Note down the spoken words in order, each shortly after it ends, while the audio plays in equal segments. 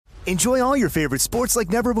Enjoy all your favorite sports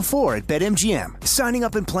like never before at BetMGM. Signing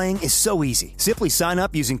up and playing is so easy. Simply sign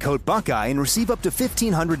up using code Buckeye and receive up to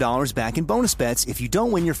 $1,500 back in bonus bets if you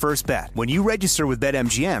don't win your first bet. When you register with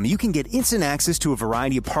BetMGM, you can get instant access to a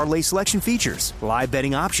variety of parlay selection features, live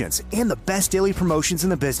betting options, and the best daily promotions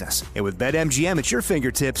in the business. And with BetMGM at your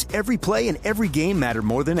fingertips, every play and every game matter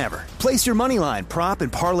more than ever. Place your moneyline, prop,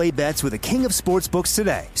 and parlay bets with the king of sportsbooks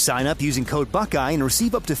today. Sign up using code Buckeye and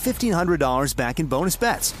receive up to $1,500 back in bonus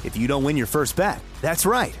bets if you don't win your first bet. That's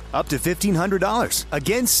right, up to $1,500.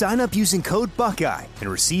 Again, sign up using code Buckeye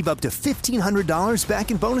and receive up to $1,500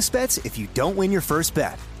 back in bonus bets if you don't win your first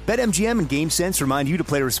bet. BetMGM and GameSense remind you to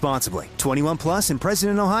play responsibly. 21 plus and present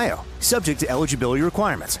in Ohio. Subject to eligibility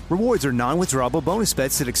requirements. Rewards are non-withdrawable bonus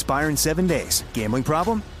bets that expire in 7 days. Gambling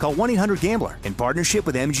problem? Call 1-800-GAMBLER in partnership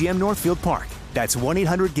with MGM Northfield Park. That's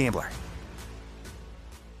 1-800-GAMBLER.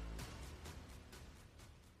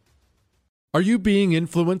 Are you being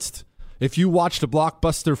influenced? If you watched a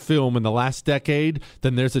blockbuster film in the last decade,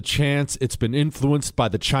 then there's a chance it's been influenced by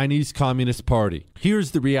the Chinese Communist Party.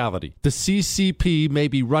 Here's the reality. The CCP may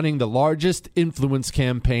be running the largest influence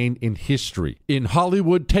campaign in history. In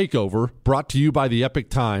Hollywood Takeover, brought to you by the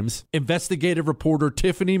Epic Times, investigative reporter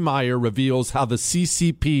Tiffany Meyer reveals how the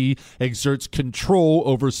CCP exerts control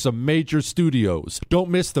over some major studios.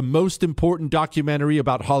 Don't miss the most important documentary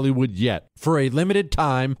about Hollywood yet. For a limited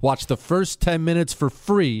time, watch the first 10 minutes for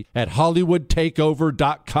free at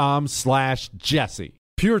HollywoodTakeover.com/Jesse.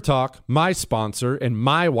 Pure Talk, my sponsor and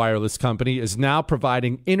my wireless company, is now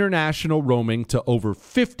providing international roaming to over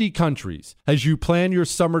 50 countries. As you plan your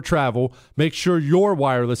summer travel, make sure your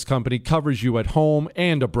wireless company covers you at home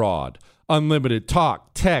and abroad. Unlimited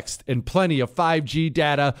talk, text, and plenty of 5G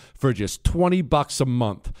data for just $20 a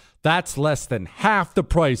month. That's less than half the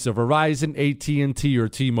price of Verizon, AT&T, or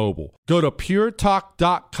T-Mobile. Go to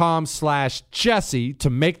puretalk.com/Jesse to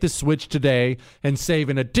make the switch today and save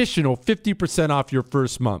an additional 50% off your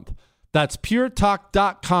first month. That's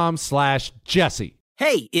puretalk.com/Jesse.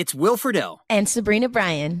 Hey, it's Will Friedle. And Sabrina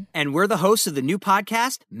Bryan. And we're the hosts of the new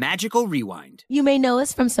podcast, Magical Rewind. You may know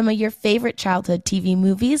us from some of your favorite childhood TV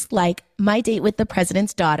movies like My Date with the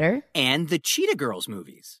President's Daughter and the Cheetah Girls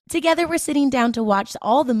movies. Together, we're sitting down to watch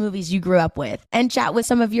all the movies you grew up with and chat with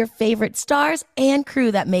some of your favorite stars and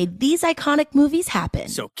crew that made these iconic movies happen.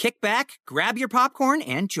 So kick back, grab your popcorn,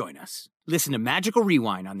 and join us. Listen to Magical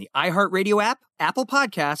Rewind on the iHeartRadio app, Apple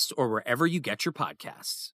Podcasts, or wherever you get your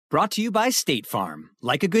podcasts. Brought to you by State Farm.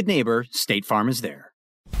 Like a good neighbor, State Farm is there.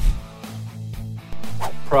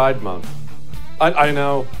 Pride Month. I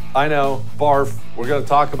know. Barf. We're going to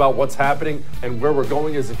talk about what's happening and where we're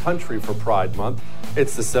going as a country for Pride Month.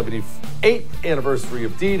 It's the 78th anniversary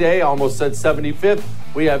of D-Day. I almost said 75th.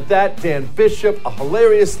 We have that, Dan Bishop, a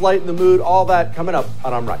hilarious light in the mood, all that coming up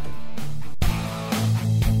on I'm Right.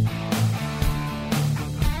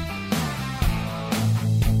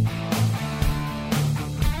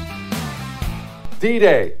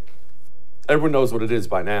 D-Day. Everyone knows what it is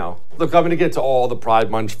by now. Look, I'm going to get to all the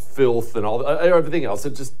Pride Month filth and all everything else.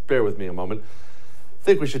 So just bear with me a moment. I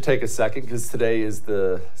think we should take a second because today is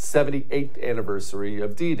the 78th anniversary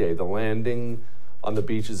of D-Day, the landing on the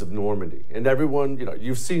beaches of Normandy. And everyone,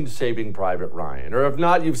 you've seen Saving Private Ryan, or if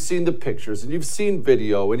not, you've seen the pictures and you've seen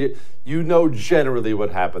video and you know generally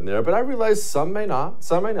what happened there. But I realize some may not,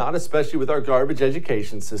 especially with our garbage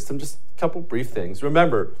education system. Just a couple brief things.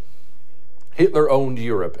 Remember, Hitler owned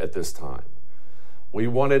Europe at this time. We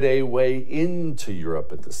wanted a way into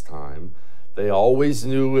Europe at this time. They always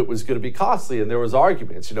knew it was going to be costly, and there was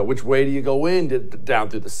arguments. Which way do you go in? Down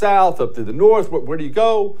through the south, up through the north? Where do you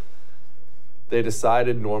go? They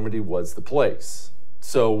decided Normandy was the place.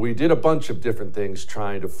 So we did a bunch of different things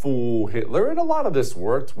trying to fool Hitler, and a lot of this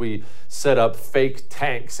worked. We set up fake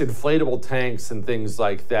tanks, inflatable tanks and things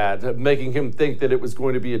like that, making him think that it was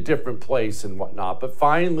going to be a different place and whatnot. But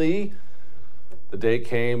finally, the day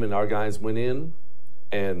came and our guys went in,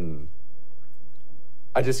 and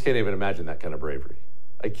I just can't even imagine that kind of bravery.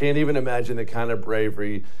 I can't even imagine the kind of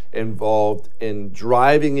bravery involved in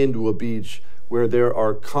driving into a beach where there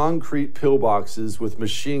are concrete pillboxes with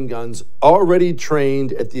machine guns already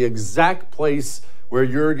trained at the exact place where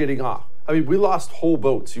you're getting off. I mean, we lost whole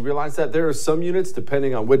boats. You realize that? There are some units,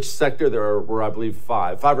 depending on which sector, were, I believe,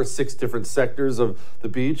 five or six different sectors of the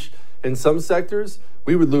beach. In some sectors,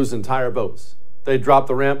 we would lose entire boats. They'd drop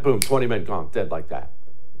the ramp, boom, 20 men gone, dead like that.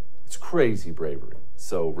 It's crazy bravery.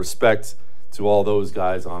 So respect to all those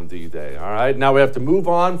guys on D-Day. All right, now we have to move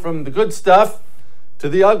on from the good stuff to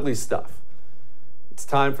the ugly stuff. It's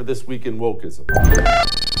time for This Week in Wokeism.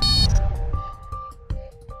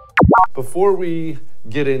 Before we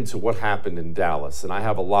get into what happened in Dallas, and I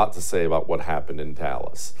have a lot to say about what happened in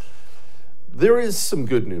Dallas. There is some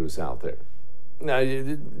good news out there. Now,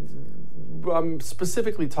 I'm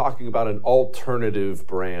specifically talking about an alternative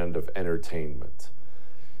brand of entertainment.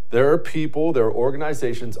 There are people, there are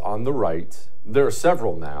organizations on the right, there are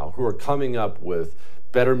several now, who are coming up with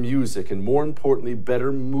better music and, more importantly,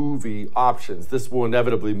 better movie options. This will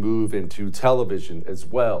inevitably move into television as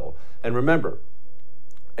well. And remember,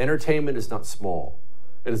 entertainment is not small.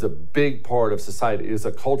 It is a big part of society. It is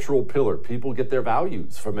a cultural pillar. People get their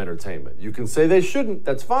values from entertainment. You can say they shouldn't,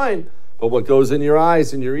 that's fine, but what goes in your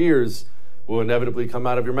eyes and your ears will inevitably come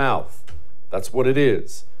out of your mouth. That's what it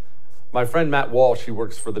is. My friend Matt Walsh, he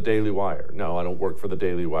works for the Daily Wire. No, I don't work for the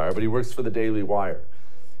Daily Wire, but he works for the Daily Wire.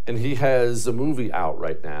 And he has a movie out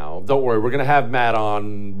right now. Don't worry, we're going to have Matt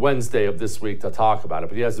on Wednesday of this week to talk about it,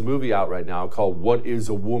 but he has a movie out right now called What is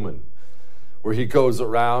a Woman?, where he goes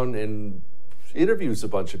around and interviews a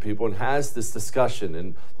bunch of people and has this discussion.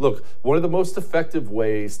 And look, one of the most effective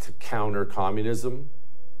ways to counter communism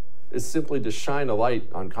is simply to shine a light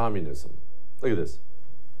on communism. Look at this.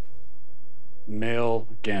 Male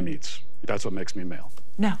gametes. That's what makes me male.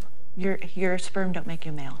 No, your sperm don't make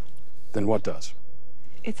you male. Then what does?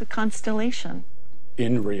 It's a constellation.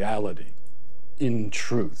 In reality, in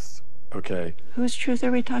truth, okay? Whose truth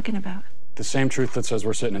are we talking about? The same truth that says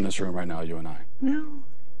we're sitting in this room right now, you and I. No,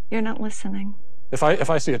 you're not listening. If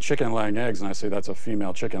I see a chicken laying eggs and I say that's a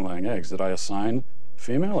female chicken laying eggs, did I assign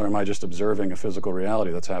female, or am I just observing a physical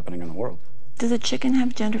reality that's happening in the world? Does a chicken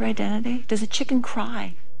have gender identity? Does a chicken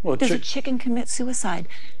cry? Well, Does a chicken commit suicide?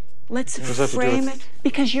 Let's frame it,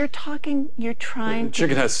 because you're trying to...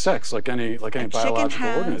 Chicken has sex like any biological organism. A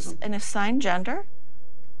chicken has an assigned gender,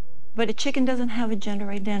 but a chicken doesn't have a gender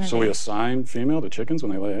identity. So we assign female to chickens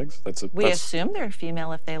when they lay eggs? We assume they're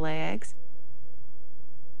female if they lay eggs.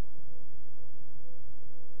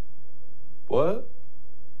 What?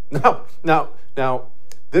 Now,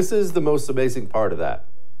 this is the most amazing part of that.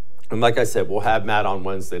 And like I said, we'll have Matt on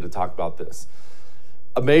Wednesday to talk about this.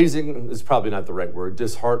 Amazing is probably not the right word.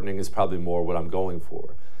 Disheartening is probably more what I'm going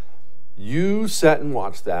for. You sat and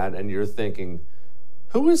watched that and you're thinking,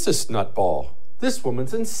 who is this nutball? This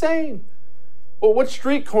woman's insane. Well, what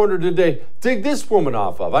street corner did they dig this woman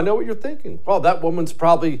off of? I know what you're thinking. Well, that woman's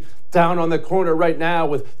probably down on the corner right now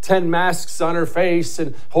with 10 masks on her face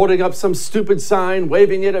and holding up some stupid sign,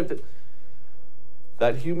 waving it at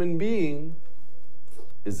that human being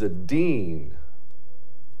is a dean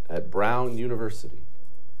at Brown University.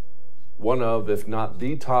 One of, if not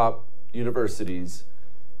the top universities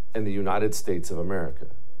in the United States of America.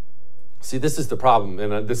 See, this is the problem,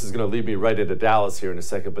 and this is going to lead me right into Dallas here in a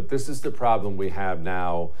second, but this is the problem we have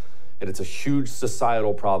now, and it's a huge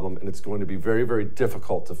societal problem, and it's going to be very, very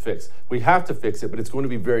difficult to fix. We have to fix it, but it's going to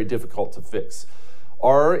be very difficult to fix.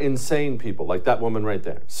 Are insane people, like that woman right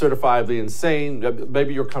there, certifiably insane,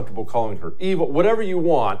 maybe you're comfortable calling her evil, whatever you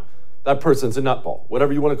want, that person's a nutball,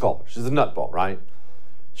 whatever you want to call her. She's a nutball, right?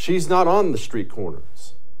 She's not on the street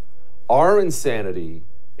corners. Our insanity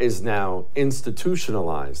is now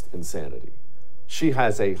institutionalized insanity. She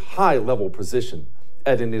has a high-level position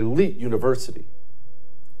at an elite university.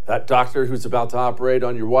 That doctor who's about to operate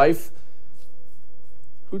on your wife,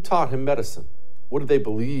 who taught him medicine? What do they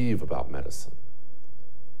believe about medicine?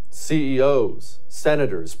 CEOs,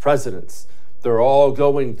 senators, presidents, they're all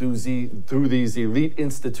going through these elite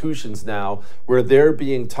institutions now where they're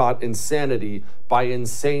being taught insanity by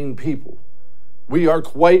insane people. We are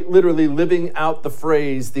quite literally living out the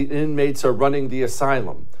phrase, the inmates are running the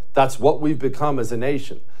asylum. That's what we've become as a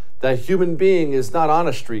nation. That human being is not on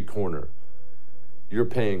a street corner. You're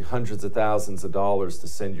paying hundreds of thousands of dollars to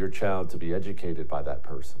send your child to be educated by that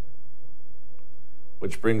person.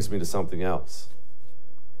 Which brings me to something else.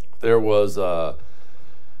 There was a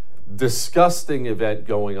disgusting event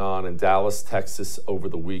going on in Dallas, Texas over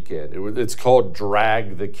the weekend. It's called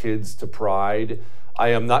Drag the Kids to Pride. I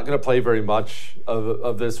am not going to play very much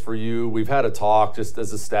of this for you. We've had a talk, just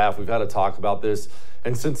as a staff, we've had a talk about this.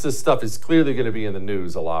 And since this stuff is clearly going to be in the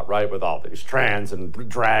news a lot, right, with all these trans and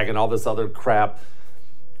drag and all this other crap,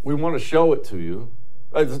 we want to show it to you.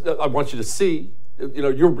 I want you to see. You know,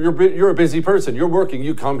 you're a busy person. You're working.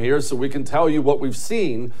 You come here so we can tell you what we've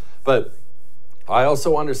seen. But I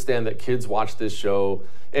also understand that kids watch this show,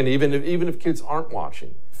 and even if kids aren't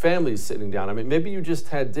watching, families sitting down. I mean, maybe you just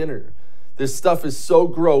had dinner. This stuff is so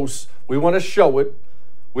gross. We want to show it.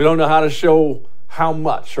 We don't know how to show how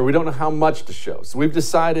much, or we don't know how much to show. So we've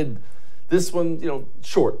decided this one,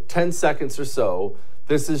 short, 10 seconds or so.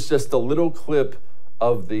 This is just a little clip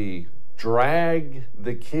of the Drag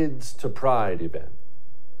the Kids to Pride event.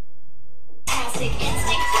 Classic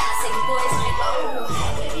instinct, classic boys like, oh.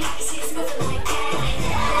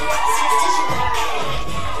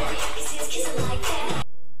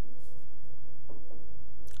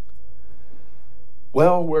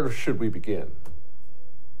 Well, where should we begin?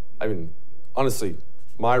 I mean, honestly,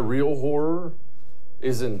 my real horror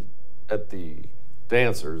isn't at the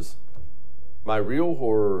dancers. My real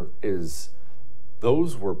horror is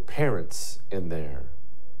those were parents in there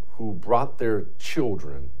who brought their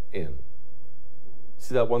children in.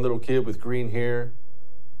 See that one little kid with green hair?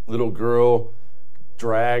 Little girl,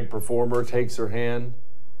 drag performer, takes her hand.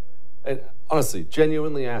 And honestly,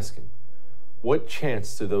 genuinely asking, what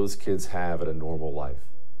chance do those kids have at a normal life?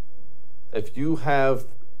 If you have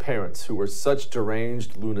parents who are such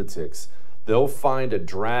deranged lunatics, they'll find a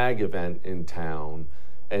drag event in town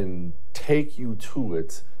and take you to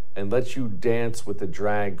it and let you dance with the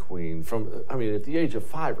drag queen at the age of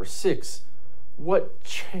 5 or 6. What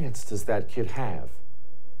chance does that kid have?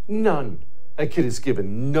 None. That kid is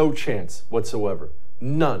given no chance whatsoever.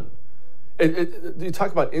 None. You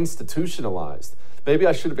talk about institutionalized. Maybe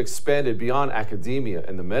I should have expanded beyond academia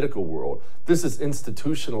and the medical world. This is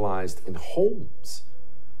institutionalized in homes.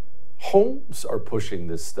 Homes are pushing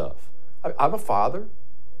this stuff. I'm a father.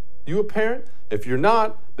 You a parent? If you're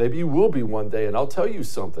not, maybe you will be one day, and I'll tell you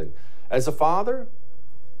something. As a father,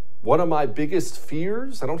 one of my biggest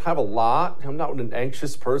fears, I don't have a lot, I'm not an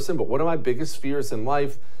anxious person, but one of my biggest fears in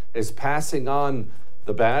life is passing on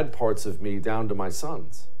the bad parts of me down to my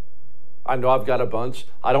sons. I know I've got a bunch.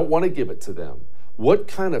 I don't want to give it to them. What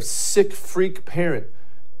kind of sick freak parent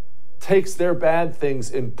takes their bad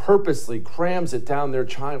things and purposely crams it down their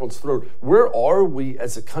child's throat? Where are we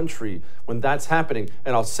as a country when that's happening?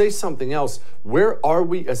 And I'll say something else. Where are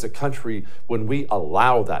we as a country when we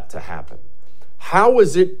allow that to happen? How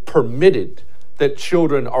is it permitted that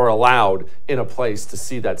children are allowed in a place to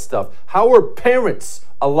see that stuff? How are parents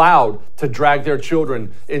allowed to drag their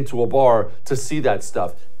children into a bar to see that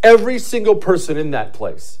stuff? Every single person in that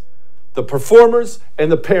place, the performers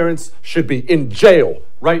and the parents, should be in jail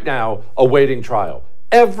right now awaiting trial.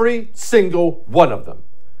 Every single one of them.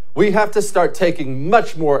 We have to start taking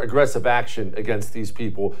much more aggressive action against these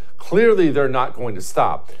people. Clearly, they're not going to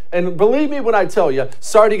stop. And believe me when I tell you,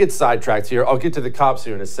 sorry to get sidetracked here, I'll get to the cops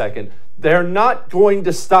here in a second, they're not going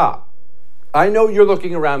to stop. I know you're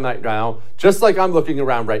looking around right now, just like I'm looking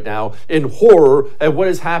around right now, in horror at what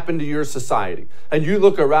has happened to your society. And you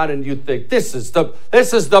look around and you think, this is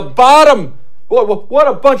the bottom. What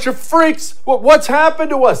a bunch of freaks. What's happened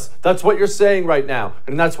to us? That's what you're saying right now.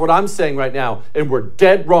 And that's what I'm saying right now. And we're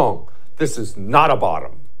dead wrong. This is not a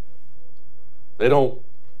bottom. They don't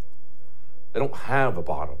have a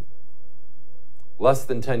bottom. Less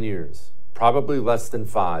than 10 years, probably less than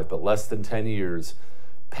 5, but less than 10 years,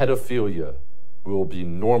 pedophilia will be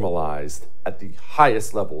normalized at the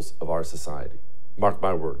highest levels of our society. Mark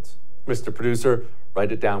my words. Mr. Producer,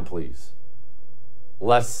 write it down, please.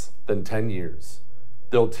 Less than 10 years.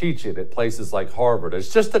 They'll teach it at places like Harvard.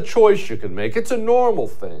 It's just a choice you can make. It's a normal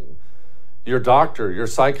thing. Your doctor, your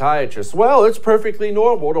psychiatrist, well, it's perfectly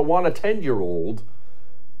normal to want a 10-year-old.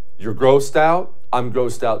 You're grossed out? I'm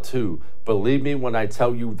grossed out too. Believe me when I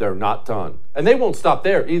tell you they're not done. And they won't stop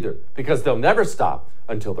there either, because they'll never stop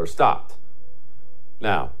until they're stopped.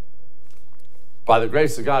 Now, by the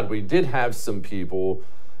grace of God, we did have some people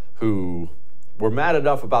who were mad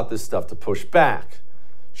enough about this stuff to push back.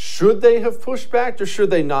 Should they have pushed back or should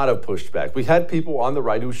they not have pushed back? We had people on the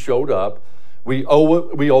right who showed up. We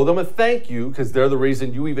owe them a thank you because they're the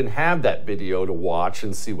reason you even have that video to watch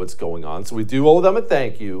and see what's going on. So we do owe them a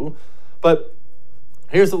thank you. But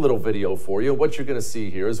here's a little video for you. What you're going to see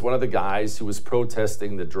here is one of the guys who was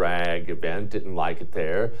protesting the drag event, didn't like it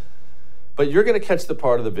there. But you're going to catch the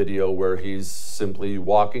part of the video where he's simply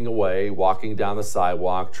walking away, walking down the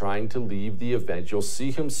sidewalk, trying to leave the event. You'll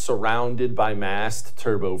see him surrounded by masked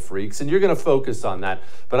turbo freaks, and you're going to focus on that.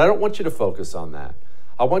 But I don't want you to focus on that.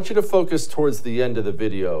 I want you to focus towards the end of the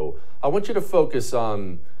video. I want you to focus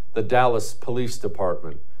on the Dallas Police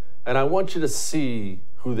Department. And I want you to see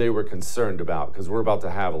who they were concerned about, because we're about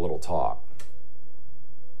to have a little talk.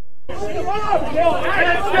 No, you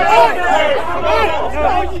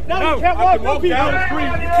can't walk down the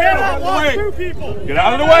street. You cannot walk through people. Get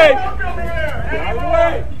out of the way. Get out of the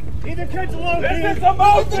way. Leave the kids alone. This is a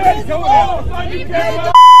motion. Leave the kids alone.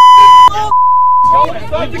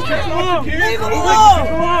 Leave them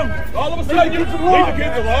alone. All of a sudden, you leave the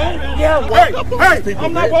kids alone. Yeah. Hey,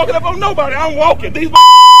 I'm not walking up on nobody. I'm walking. These my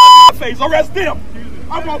face. Arrest them.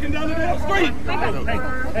 I'm walking down the damn street.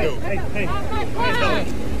 Hey.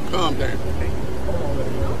 Calm down.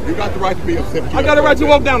 You got the right to be upset. I got the right to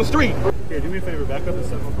walk down the street. Here, do me a favor. Back up and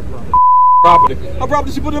set up for property. I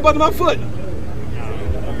property. She put it up under my foot.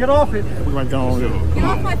 Get off it. We went down over there. Get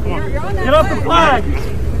off my feet. You're on that. Get off the flag.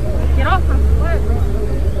 Get off my flag, bro.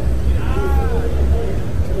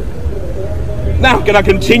 Now, can I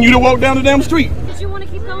continue to walk down the damn street? Did you want to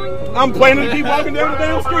keep going? I'm planning to keep walking down the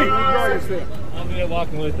damn street. Enjoy yourself. I'm here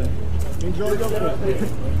walking with them. Enjoy yourself.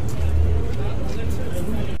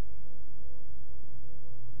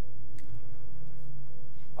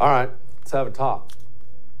 All right, let's have a talk.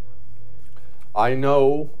 I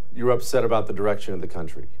know you're upset about the direction of the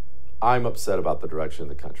country. I'm upset about the direction of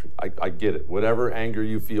the country. I get it. Whatever anger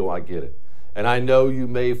you feel, I get it. And I know you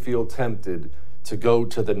may feel tempted to go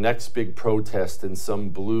to the next big protest in some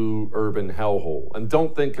blue urban hellhole. And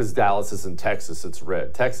don't think because Dallas is in Texas, it's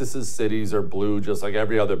red. Texas's cities are blue just like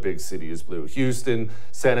every other big city is blue. Houston,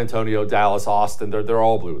 San Antonio, Dallas, Austin, they're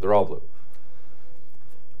all blue. They're all blue.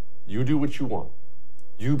 You do what you want.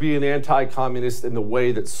 You be an anti-communist in the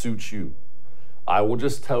way that suits you. I will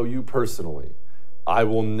just tell you personally, I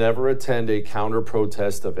will never attend a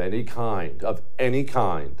counter-protest of any kind,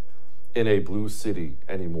 in a blue city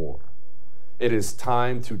anymore. It is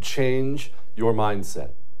time to change your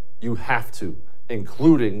mindset. You have to,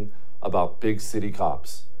 including about big city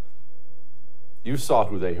cops. You saw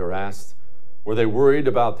who they harassed. Were they worried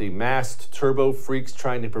about the masked turbo freaks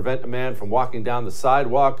trying to prevent a man from walking down the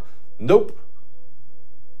sidewalk? Nope.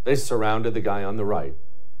 They surrounded the guy on the right.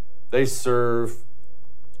 They serve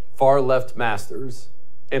far left masters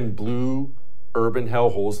in blue urban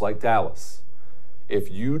hellholes like Dallas. If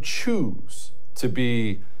you choose to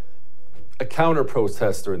be a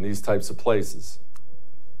counter-protester in these types of places,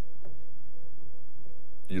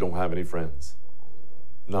 you don't have any friends.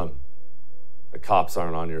 None. The cops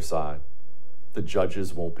aren't on your side. The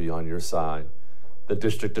judges won't be on your side. The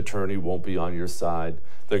district attorney won't be on your side.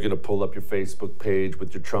 They're going to pull up your Facebook page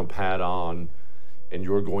with your Trump hat on, and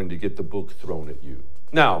you're going to get the book thrown at you.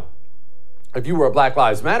 Now, if you were a Black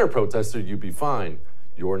Lives Matter protester, you'd be fine.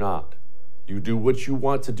 You're not. You do what you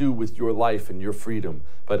want to do with your life and your freedom.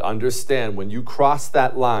 But understand, when you cross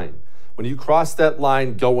that line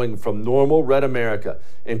going from normal red America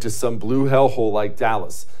into some blue hellhole like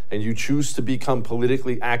Dallas, and you choose to become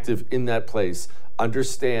politically active in that place,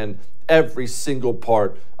 understand every single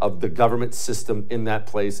part of the government system in that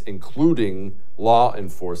place, including law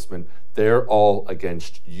enforcement, they're all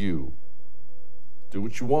against you. Do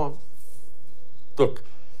what you want. Look,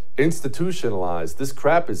 institutionalized, this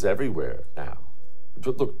crap is everywhere now.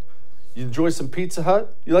 Look, you enjoy some Pizza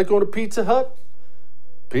Hut? You like going to Pizza Hut?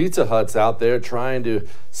 Pizza Hut's out there trying to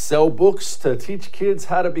sell books to teach kids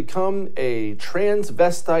how to become a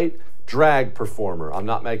transvestite drag performer. I'm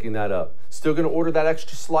not making that up. Still gonna order that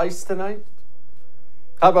extra slice tonight?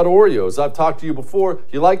 How about Oreos? I've talked to you before.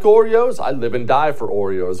 You like Oreos? I live and die for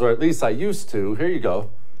Oreos, or at least I used to. Here you go.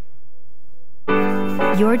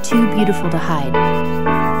 You're too beautiful to hide.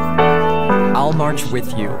 I'll march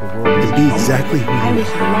with you. To be exactly who you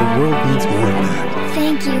are. The world needs more of that.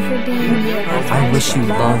 Thank you for being here. I wish you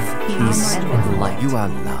love, peace, and light. You are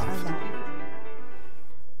loved.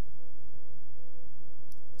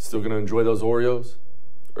 Still gonna enjoy those Oreos?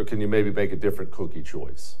 Or can you maybe make a different cookie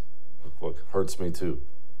choice? Look, hurts me too.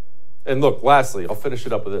 And look, lastly, I'll finish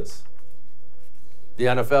it up with this. The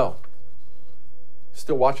NFL.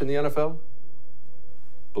 Still watching the NFL?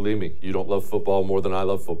 Believe me, you don't love football more than I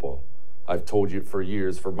love football. I've told you for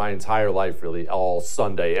years, for my entire life really, all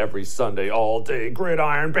Sunday, every Sunday, all day,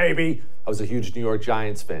 gridiron, baby. I was a huge New York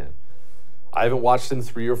Giants fan. I haven't watched in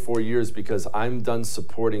 3 or 4 years because I'm done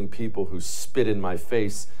supporting people who spit in my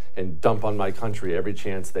face and dump on my country every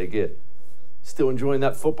chance they get. Still enjoying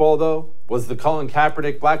that football, though? Was the Colin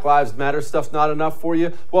Kaepernick Black Lives Matter stuff not enough for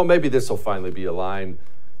you? Well, maybe this will finally be a line.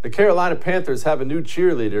 The Carolina Panthers have a new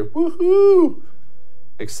cheerleader. Woohoo!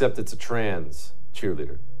 Except it's a trans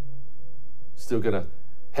cheerleader. Still gonna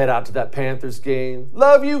head out to that Panthers game?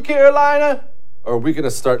 Love you, Carolina! Or are we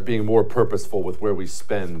gonna start being more purposeful with where we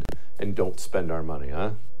spend and don't spend our money,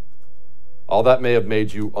 huh? All that may have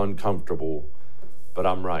made you uncomfortable, but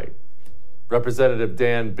I'm right. Representative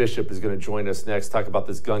Dan Bishop is going to join us next, talk about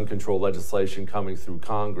this gun control legislation coming through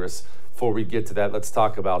Congress. Before we get to that, let's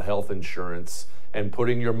talk about health insurance and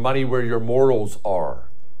putting your money where your morals are.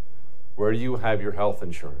 Where do you have your health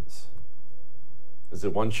insurance? Is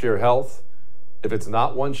it One Share Health? If it's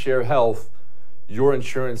not One Share Health, your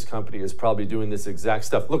insurance company is probably doing this exact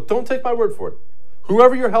stuff. Look, don't take my word for it.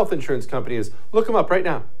 Whoever your health insurance company is, look them up right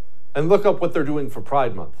now and look up what they're doing for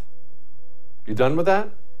Pride Month. You done with that?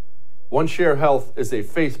 One Share Health is a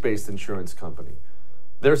faith-based insurance company.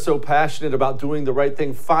 They're so passionate about doing the right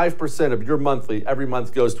thing, 5% of your monthly every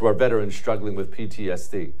month goes to our veterans struggling with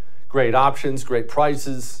PTSD. Great options, great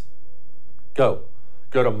prices. Go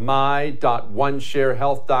to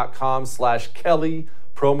my.onesharehealth.com/Kelly,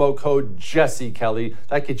 promo code Jesse Kelly.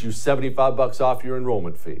 That gets you $75 off your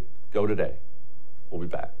enrollment fee. Go today. We'll be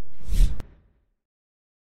back.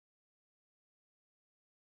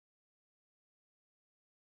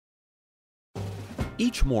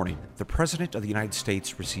 Each morning, the President of the United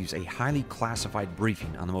States receives a highly classified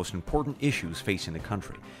briefing on the most important issues facing the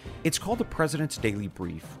country. It's called the President's Daily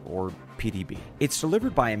Brief, or PDB. It's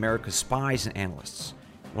delivered by America's spies and analysts.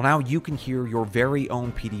 Well, now you can hear your very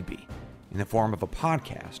own PDB in the form of a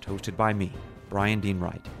podcast hosted by me, Brian Dean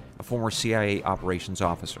Wright, a former CIA operations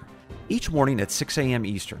officer. Each morning at 6 a.m.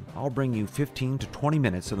 Eastern, I'll bring you 15 to 20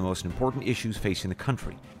 minutes of the most important issues facing the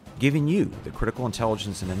country, giving you the critical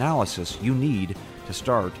intelligence and analysis you need to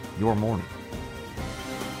start your morning.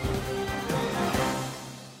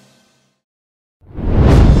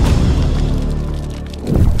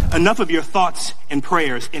 Enough of your thoughts and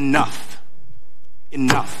prayers. Enough.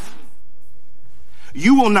 Enough.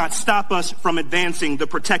 You will not stop us from advancing the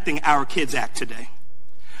Protecting Our Kids Act today.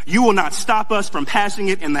 You will not stop us from passing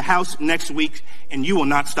it in the House next week, and you will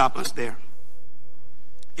not stop us there.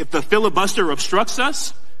 If the filibuster obstructs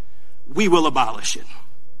us, we will abolish it.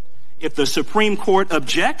 If the Supreme Court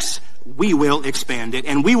objects, we will expand it,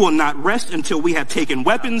 and we will not rest until we have taken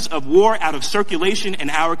weapons of war out of circulation in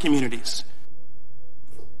our communities.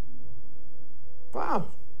 Wow,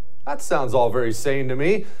 that sounds all very sane to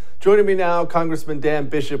me. Joining me now, Congressman Dan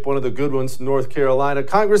Bishop, one of the good ones, North Carolina.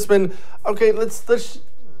 Congressman, okay,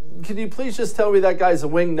 can you please just tell me that guy's a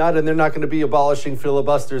wing nut and they're not going to be abolishing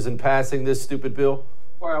filibusters and passing this stupid bill?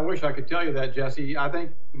 Boy, I wish I could tell you that, Jesse. I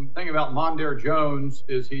think the thing about Mondaire Jones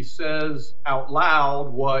is he says out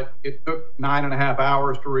loud what it took 9.5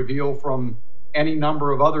 hours to reveal from any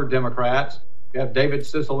number of other Democrats. You have David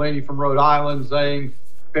Cicilline from Rhode Island saying,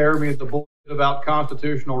 spare me the bullshit about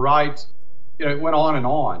constitutional rights. You know, it went on and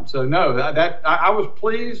on. So no, I was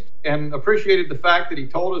pleased and appreciated the fact that he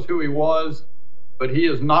told us who he was, but he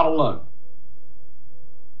is not alone.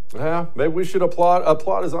 Yeah, maybe we should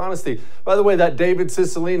applaud his honesty. By the way, that David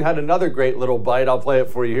Cicilline had another great little bite. I'll play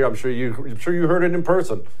it for you here. I'm sure you heard it in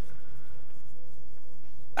person.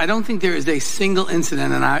 I don't think there is a single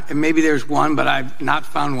incident, and maybe there's one, but I've not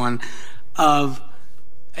found one, of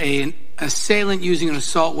an assailant using an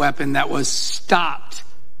assault weapon that was stopped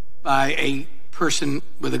by a person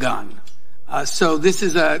with a gun. So this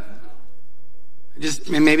is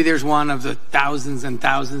maybe there's one of the thousands and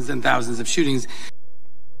thousands and thousands of shootings.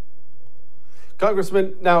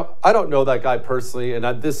 Congressman, now, I don't know that guy personally,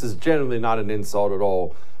 and this is generally not an insult at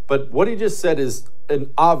all, but what he just said is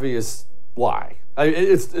an obvious lie.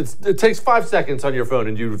 It takes 5 seconds on your phone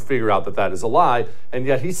and you figure out that is a lie, and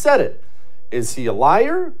yet he said it. Is he a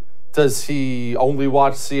liar? Does he only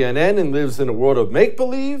watch CNN and lives in a world of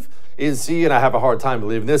make-believe? Is he, and I have a hard time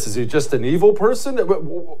believing this, is he just an evil person?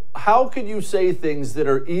 How can you say things that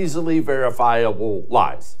are easily verifiable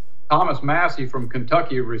lies? Thomas Massey from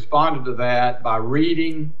Kentucky responded to that by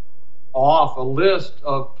reading off a list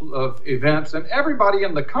of events, and everybody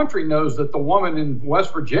in the country knows that the woman in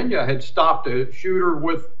West Virginia had stopped a shooter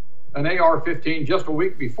with an AR-15 just a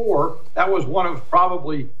week before. That was one of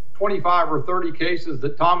probably 25 or 30 cases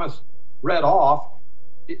that Thomas read off.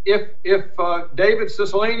 If David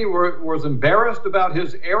Cicilline was embarrassed about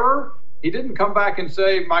his error, he didn't come back and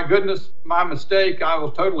say, my goodness, my mistake, I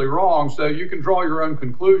was totally wrong, so you can draw your own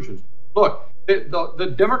conclusions. Look,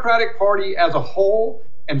 the Democratic Party as a whole,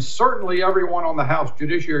 and certainly everyone on the House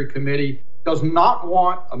Judiciary Committee, does not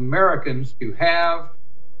want Americans to have,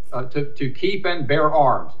 to keep and bear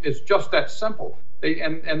arms. It's just that simple.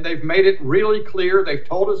 And they've made it really clear. They've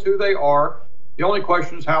told us who they are. The only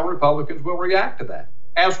question is how Republicans will react to that.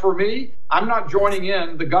 As for me, I'm not joining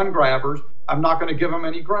in the gun grabbers. I'm not going to give them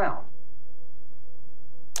any ground.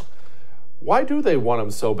 Why do they want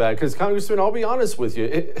them so bad? Because, Congressman, I'll be honest with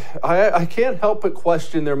you. I can't help but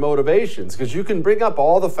question their motivations, because you can bring up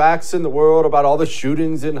all the facts in the world about all the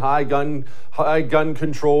shootings in high gun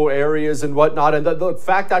control areas and whatnot, and the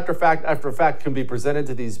fact after fact after fact can be presented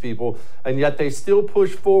to these people, and yet they still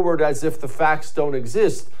push forward as if the facts don't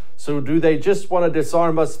exist. So do they just want to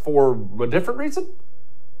disarm us for a different reason?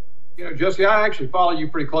 You know, Jesse, I actually follow you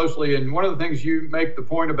pretty closely, and one of the things you make the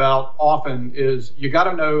point about often is you got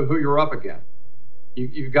to know who you're up against.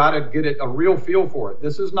 You've got to get a real feel for it.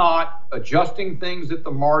 This is not adjusting things at the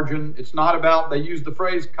margin. It's not about, they use the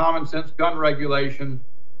phrase common sense gun regulation,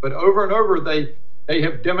 but over and over they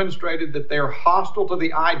have demonstrated that they're hostile to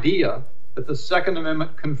the idea that the Second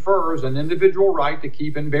Amendment confers an individual right to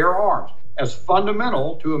keep and bear arms, as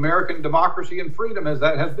fundamental to American democracy and freedom as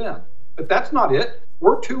that has been. But that's not it.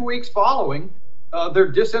 We're 2 weeks following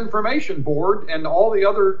their disinformation board and all the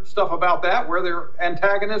other stuff about that, where they're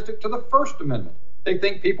antagonistic to the First Amendment. They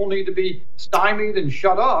think people need to be stymied and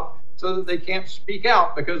shut up so that they can't speak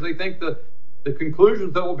out, because they think the the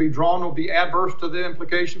conclusions that will be drawn will be adverse to the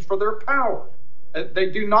implications for their power.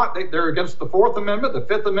 They're against the Fourth Amendment, the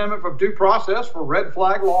Fifth Amendment of due process for red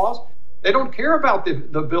flag laws. They don't care about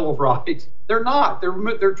the Bill of Rights. They're not.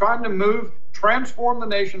 They're trying to transform the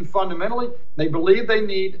nation fundamentally. They believe they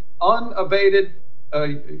need unabated,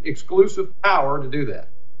 exclusive power to do that.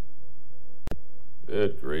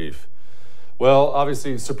 Good grief. Well,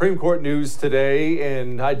 obviously, Supreme Court news today,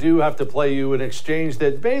 and I do have to play you an exchange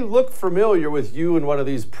that may look familiar with you and one of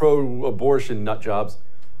these pro-abortion nut jobs.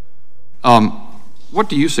 What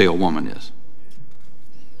do you say a woman is?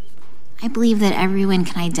 I believe that everyone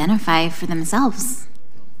can identify for themselves.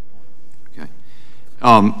 Okay.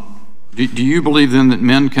 Do you believe then that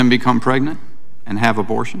men can become pregnant and have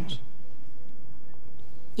abortions?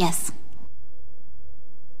 Yes.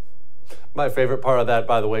 My favorite part of that,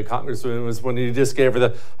 by the way, Congressman, was when you just gave her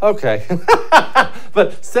the, okay.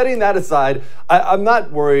 But setting that aside, I'm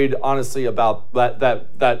not worried, honestly, about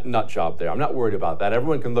that nut job there. I'm not worried about that.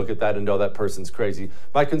 Everyone can look at that and know that person's crazy.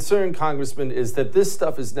 My concern, Congressman, is that this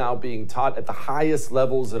stuff is now being taught at the highest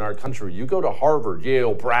levels in our country. You go to Harvard,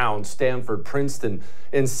 Yale, Brown, Stanford, Princeton.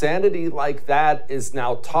 Insanity like that is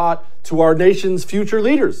now taught to our nation's future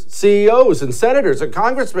leaders, CEOs and senators and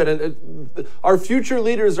congressmen. And our future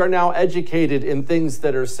leaders are now educated in things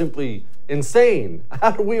that are simply insane.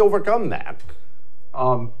 How do we overcome that?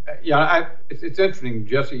 It's interesting,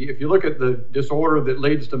 Jesse. If you look at the disorder that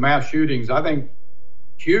leads to mass shootings, I think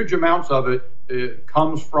huge amounts of it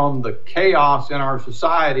comes from the chaos in our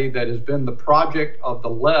society that has been the project of the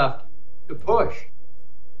left to push.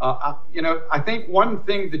 I think one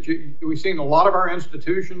thing that we've seen a lot of our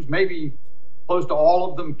institutions, maybe close to all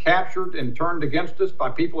of them, captured and turned against us by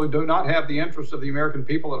people who do not have the interests of the American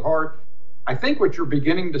people at heart. I think what you're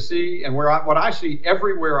beginning to see, and what I see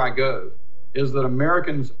everywhere I go, is that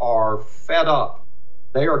Americans are fed up.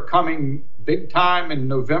 They are coming big time in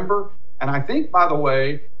November. And I think, by the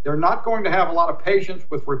way, they're not going to have a lot of patience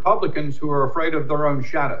with Republicans who are afraid of their own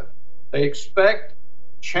shadow. They expect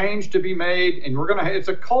change to be made, and it's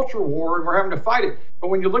a culture war, and we're having to fight it. But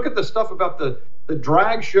when you look at the stuff about the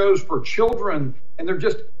drag shows for children, and they're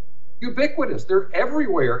just ubiquitous, they're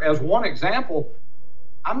everywhere. As one example,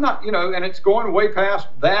 I'm not, and it's going way past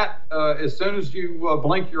that as soon as you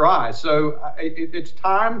blink your eyes. So it's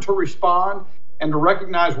time to respond and to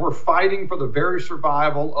recognize we're fighting for the very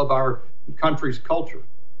survival of our country's culture.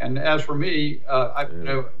 And as for me,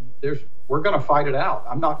 we're going to fight it out.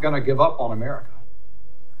 I'm not going to give up on America.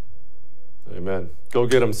 Amen. Go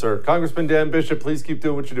get them, sir. Congressman Dan Bishop, please keep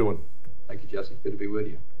doing what you're doing. Thank you, Jesse. Good to be with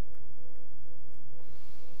you.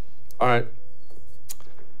 All right.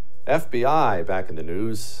 FBI back in the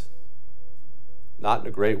news. Not in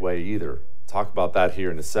a great way either. Talk about that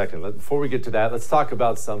here in a second. Before we get to that, let's talk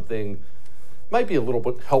about something might be a little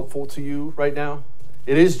bit helpful to you right now.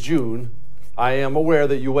 It is June. I am aware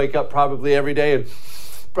that you wake up probably every day and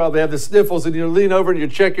probably have the sniffles, and you lean over and you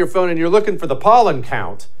check your phone and you're looking for the pollen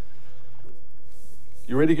count.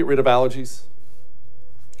 You ready to get rid of allergies?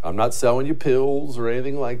 I'm not selling you pills or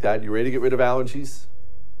anything like that. You ready to get rid of allergies?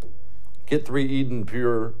 Get 3 Eden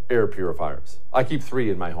Pure air purifiers. I keep 3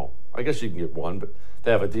 in my home. I guess you can get 1, but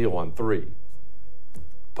they have a deal on 3.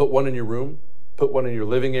 Put 1 in your room, put 1 in your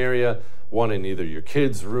living area, 1 in either your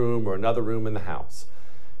kid's room or another room in the house.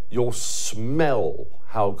 You'll smell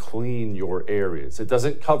how clean your air is. It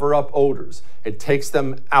doesn't cover up odors. It takes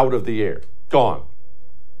them out of the air. Gone.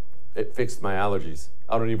 It fixed my allergies.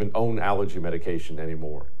 I don't even own allergy medication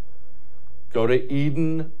anymore. Go to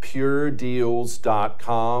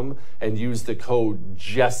EdenPureDeals.com and use the code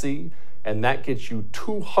Jesse, and that gets you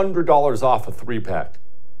 $200 off a 3-pack.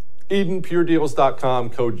 EdenPureDeals.com,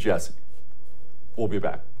 code Jesse. We'll be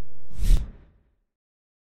back.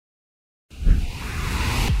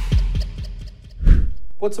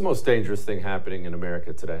 What's the most dangerous thing happening in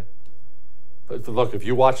America today? Look, if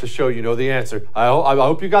you watch the show, you know the answer. I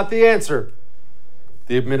hope you got the answer.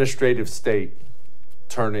 The administrative state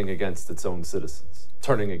turning against its own citizens,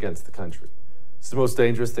 turning against the country. It's the most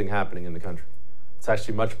dangerous thing happening in the country. It's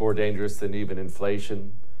actually much more dangerous than even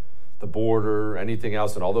inflation, the border, anything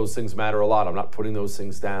else, and all those things matter a lot. I'm not putting those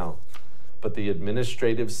things down. But the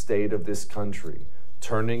administrative state of this country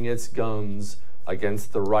turning its guns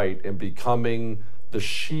against the right and becoming the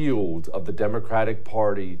shield of the Democratic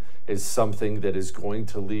Party is something that is going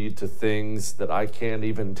to lead to things that I can't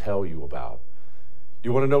even tell you about.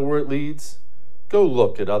 You want to know where it leads? Go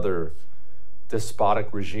look at other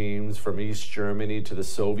despotic regimes from East Germany to the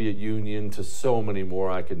Soviet Union to so many more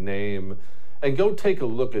I could name, and go take a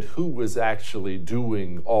look at who was actually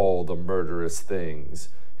doing all the murderous things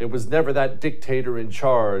It was never that dictator in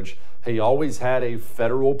charge. He always had a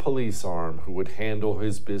federal police arm who would handle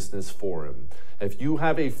his business for him. If you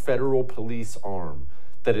have a federal police arm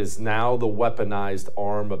that is now the weaponized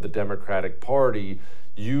arm of the Democratic Party,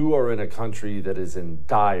 you are in a country that is in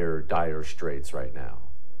dire, dire straits right now.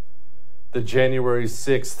 The January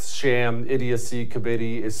 6th sham idiocy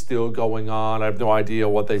committee is still going on. I have no idea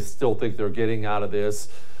what they still think they're getting out of this.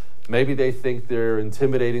 Maybe they think they're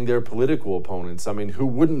intimidating their political opponents. I mean, who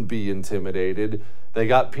wouldn't be intimidated? They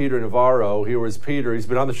got Peter Navarro. Here was Peter. He's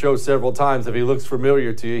been on the show several times. If he looks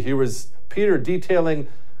familiar to you, here was Peter detailing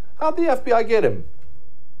how'd the FBI get him.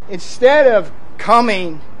 Instead of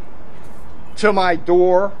coming to my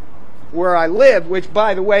door where I live, which,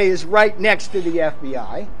 by the way, is right next to the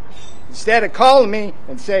FBI, instead of calling me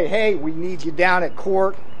and say, hey, we need you down at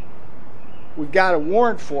court, we've got a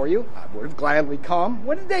warrant for you, I would have gladly come.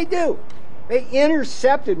 What did they do? They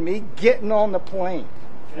intercepted me getting on the plane.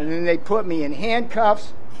 And then they put me in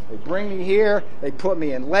handcuffs, they bring me here, they put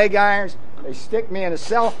me in leg irons, they stick me in a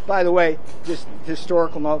cell. By the way, just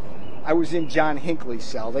historical note, I was in John Hinckley's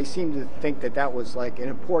cell. They seem to think that that was like an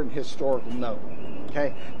important historical note.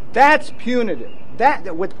 Okay? That's punitive.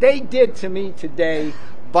 That what they did to me today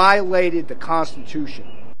violated the Constitution.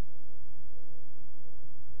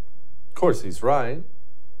 Of course he's right.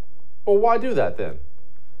 Well, why do that then?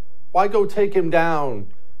 Why go take him down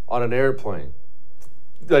on an airplane?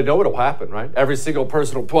 They know what'll happen, right? Every single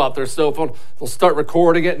person will pull out their cell phone, they'll start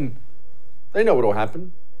recording it, and they know what'll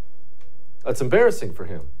happen. That's embarrassing for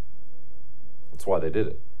him. That's why they did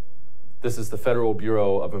it. This is the Federal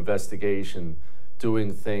Bureau of Investigation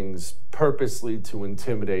doing things purposely to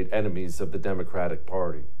intimidate enemies of the Democratic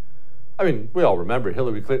Party. I mean, we all remember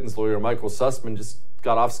Hillary Clinton's lawyer, Michael Sussman, just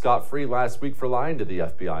got off scot-free last week for lying to the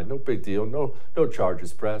FBI. No big deal. No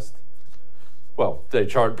charges pressed. Well, they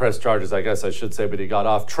pressed charges, I guess I should say, but he got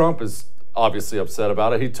off. Trump is obviously upset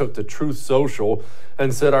about it. He took to Truth Social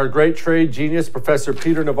and said our great trade genius, Professor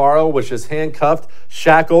Peter Navarro, was just handcuffed,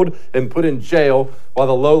 shackled, and put in jail while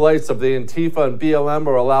the lowlights of the Antifa and BLM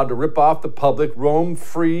are allowed to rip off the public, roam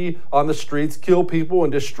free on the streets, kill people,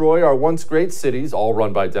 and destroy our once great cities, all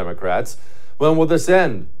run by Democrats. When will this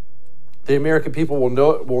end? The American people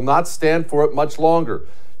will not stand for it much longer.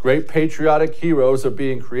 Great patriotic heroes are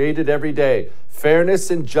being created every day. Fairness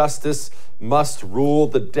and justice must rule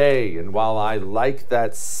the day. And while I like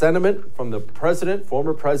that sentiment from the president,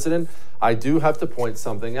 former president, I do have to point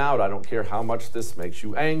something out. I don't care how much this makes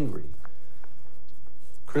you angry.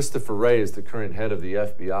 Christopher Wray is the current head of the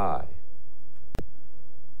FBI.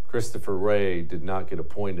 Christopher Wray did not get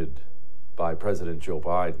appointed by President Joe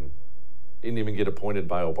Biden. He didn't even get appointed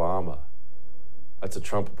by Obama. That's a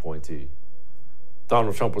Trump appointee.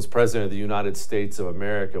 Donald Trump was president of the United States of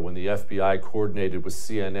America when the FBI coordinated with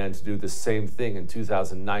CNN to do the same thing in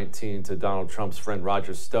 2019 to Donald Trump's friend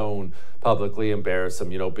Roger Stone, publicly embarrass him,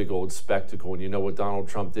 big old spectacle. And you know what Donald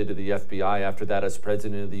Trump did to the FBI after that as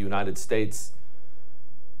president of the United States?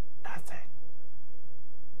 Nothing.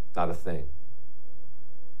 Not a thing.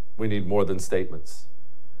 We need more than statements.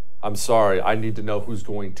 I'm sorry, I need to know who's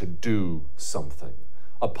going to do something.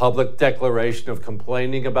 A public declaration of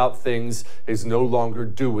complaining about things is no longer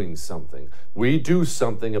doing something. We do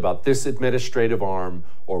something about this administrative arm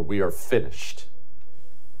or we are finished.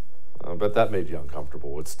 I bet that made you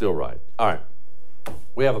uncomfortable. It's still right. All right.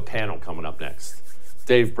 We have a panel coming up next.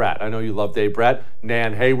 Dave Bratt. I know you love Dave Bratt.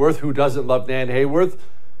 Nan Hayworth. Who doesn't love Nan Hayworth?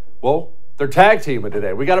 Well, they're tag teaming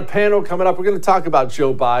today. We got a panel coming up. We're going to talk about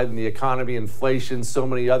Joe Biden, the economy, inflation, so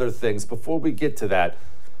many other things. Before we get to that,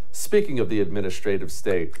 speaking of the administrative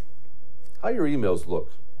state, how your emails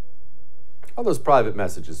look, how those private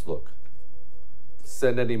messages look.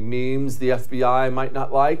 Send any memes the FBI might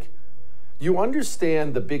not like. You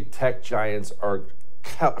understand the big tech giants are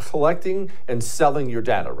collecting and selling your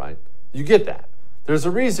data, right? You get that. There's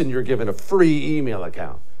a reason you're given a free email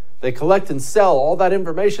account. They collect and sell all that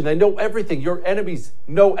information. They know everything. Your enemies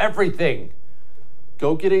know everything.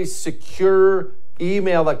 Go get a secure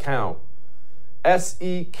email account.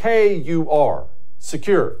 SECUR,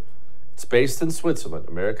 secure. It's based in Switzerland.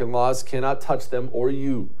 American laws cannot touch them or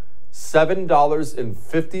you.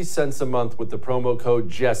 $7.50 a month with the promo code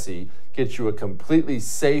Jesse gets you a completely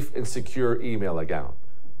safe and secure email account.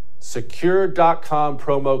 Secure.com,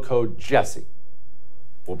 promo code Jesse.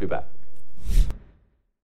 We'll be back.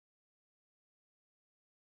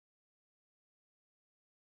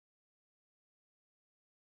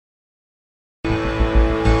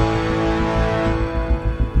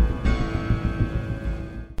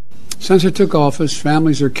 Since I took office,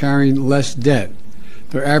 families are carrying less debt.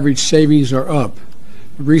 Their average savings are up.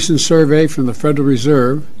 A recent survey from the Federal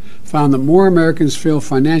Reserve found that more Americans feel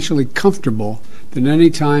financially comfortable than any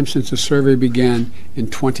time since the survey began in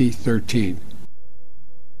 2013.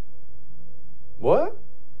 What?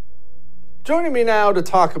 Joining me now to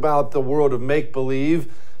talk about the world of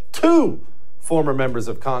make-believe, two former members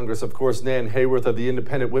of Congress, of course, Nan Hayworth of the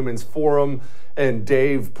Independent Women's Forum and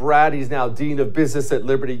Dave Bratt. He's now Dean of Business at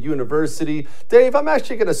Liberty University. Dave, I'm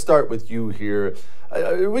actually going to start with you here.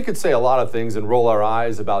 We could say a lot of things and roll our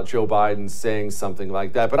eyes about Joe Biden saying something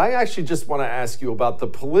like that, but I actually just want to ask you about the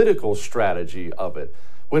political strategy of it.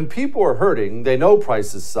 When people are hurting, they know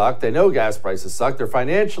prices suck, they know gas prices suck, they're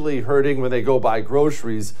financially hurting when they go buy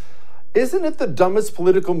groceries. Isn't it the dumbest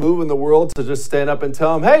political move in the world to just stand up and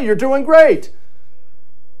tell them, hey, you're doing great?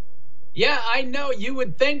 Yeah, I know you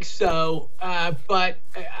would think so, but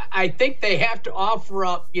I think they have to offer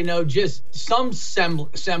up, just some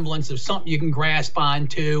semblance of something you can grasp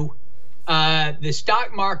onto. The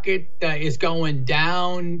stock market is going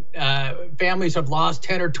down. Families have lost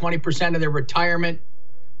 10 or 20% of their retirement.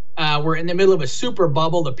 We're in the middle of a super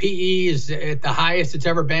bubble. The PE is at the highest it's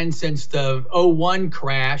ever been since the 2001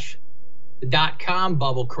 crash, the dot-com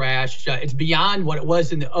bubble crash. It's beyond what it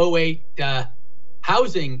was in the 2008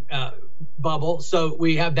 housing bubble. So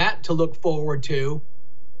we have that to look forward to.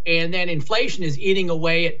 And then inflation is eating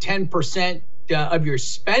away at 10% of your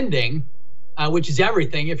spending, which is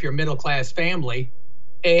everything if you're a middle-class family.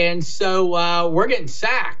 And so we're getting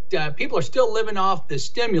sacked. People are still living off the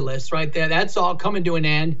stimulus right there. That's all coming to an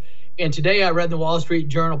end. And today I read in the Wall Street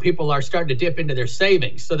Journal, people are starting to dip into their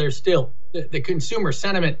savings. So they're still, the consumer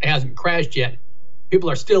sentiment hasn't crashed yet. People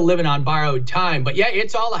are still living on borrowed time. But yeah,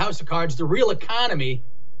 it's all a house of cards. The real economy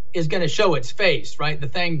is going to show its face, right? The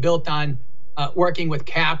thing built on working with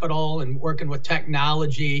capital and working with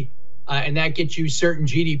technology, and that gets you certain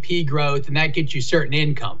GDP growth, and that gets you certain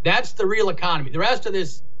income. That's the real economy. The rest of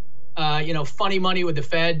this, funny money with the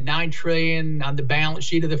Fed, $9 trillion on the balance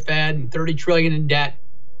sheet of the Fed and $30 trillion in debt,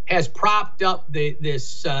 has propped up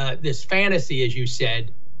this fantasy, as you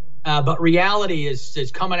said. But reality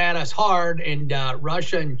is coming at us hard, and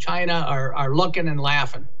Russia and China are looking and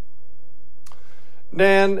laughing.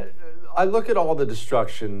 Nan, I look at all the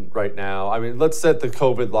destruction right now. I mean, let's set the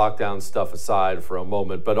COVID lockdown stuff aside for a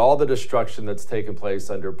moment, but all the destruction that's taken place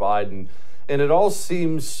under Biden, and it all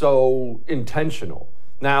seems so intentional.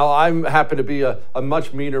 Now, I happen to be a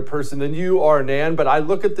much meaner person than you are, Nan, but I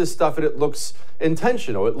look at this stuff and it looks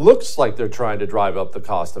intentional. It looks like they're trying to drive up the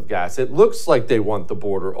cost of gas. It looks like they want the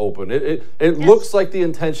border open. It yes. looks like the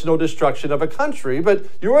intentional destruction of a country, but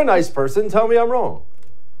you're a nice person. Tell me I'm wrong.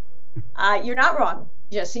 You're not wrong,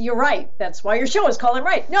 Jesse. You're right. That's why your show is called It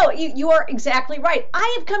Right. No, you are exactly right.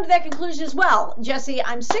 I have come to that conclusion as well, Jesse.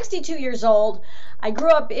 I'm 62 years old. I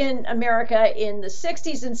grew up in America in the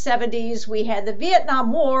 60s and 70s. We had the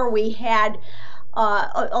Vietnam War. We had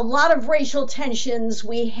a lot of racial tensions.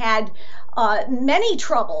 We had many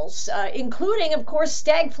troubles, including, of course,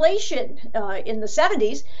 stagflation in the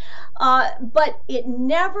 70s. But it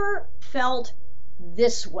never felt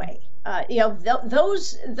this way.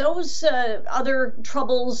 Those other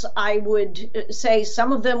troubles, I would say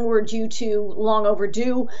some of them were due to long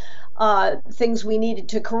overdue things we needed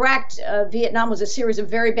to correct. Vietnam was a series of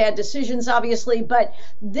very bad decisions, obviously, but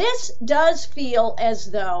this does feel as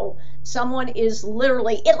though someone is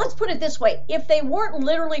literally, let's put it this way, if they weren't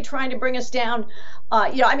literally trying to bring us down,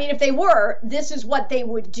 if they were, this is what they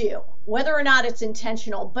would do, whether or not it's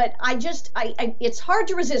intentional. But it's hard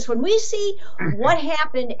to resist when we see what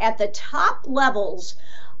happened at the top levels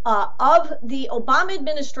of the Obama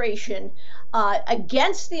administration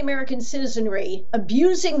against the American citizenry,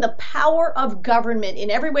 abusing the power of government in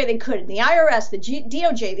every way they could, the IRS, the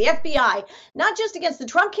DOJ, the FBI, not just against the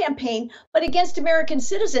Trump campaign, but against American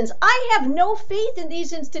citizens. I have no faith in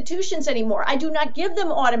these institutions anymore. I do not give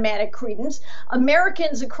them automatic credence.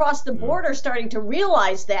 Americans across the board are starting to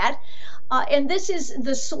realize that. And this is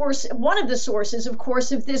the source, one of the sources, of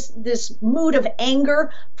course, of this mood of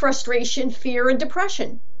anger, frustration, fear, and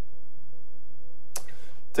depression.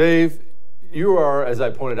 Dave, you are, as I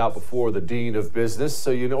pointed out before, the Dean of Business,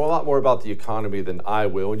 so you know a lot more about the economy than I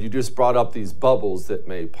will, and you just brought up these bubbles that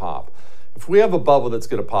may pop. If we have a bubble that's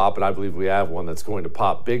going to pop, and I believe we have one that's going to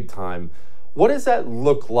pop big time, what does that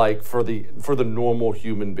look like for the normal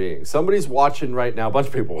human being? Somebody's watching right now, a bunch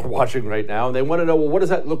of people are watching right now, and they want to know, well, what does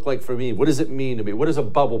that look like for me? What does it mean to me? What does a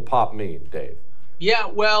bubble pop mean, Dave? Yeah,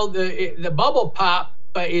 well, the bubble pop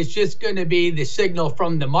is just going to be the signal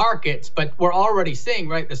from the markets, but we're already seeing,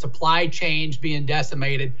 right, the supply chains being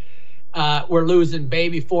decimated. We're losing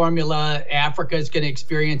baby formula. Africa is going to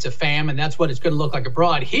experience a famine. That's what it's going to look like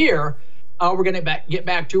abroad. Here, we're going to get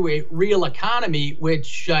back to a real economy,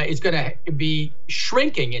 which is going to be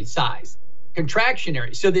shrinking in size,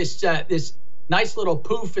 contractionary. So this nice little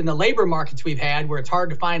poof in the labor markets we've had, where it's hard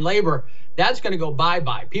to find labor, that's going to go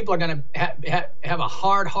bye-bye. People are going to have a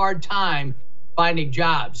hard time finding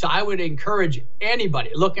jobs. So I would encourage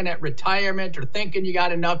anybody looking at retirement or thinking you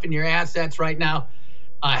got enough in your assets right now,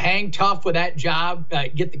 hang tough with that job,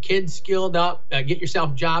 get the kids skilled up, get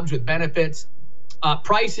yourself jobs with benefits.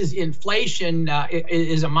 Prices, inflation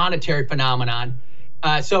is a monetary phenomenon.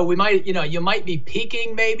 So we might, you might be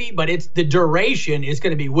peaking maybe, but it's the duration is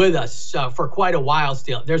going to be with us for quite a while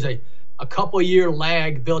still. There's a couple year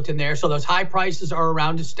lag built in there. So those high prices are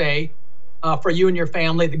around to stay for you and your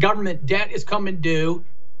family. The government debt is coming due.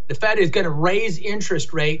 The Fed is going to raise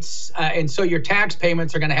interest rates. And so your tax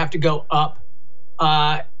payments are going to have to go up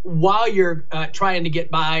while you're trying to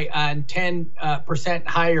get by on 10%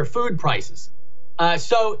 higher food prices.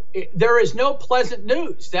 So there is no pleasant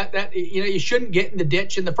news that you shouldn't get in the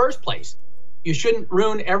ditch in the first place. You shouldn't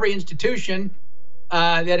ruin every institution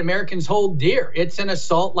that Americans hold dear. It's an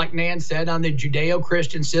assault, like Nan said, on the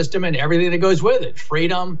Judeo-Christian system and everything that goes with it.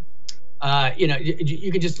 Freedom.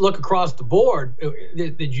 You can just look across the board.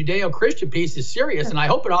 The Judeo-Christian piece is serious, and I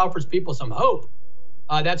hope it offers people some hope.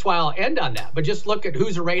 That's why I'll end on that. But just look at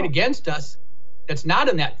who's arrayed against us that's not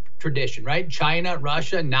in that tradition, right? China,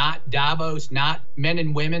 Russia, not Davos, not men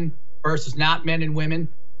and women versus not men and women.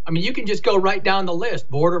 I mean, you can just go right down the list,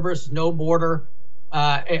 border versus no border,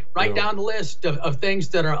 right down the list of things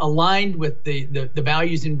that are aligned with the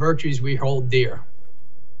values and virtues we hold dear.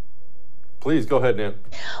 Please go ahead, Nan.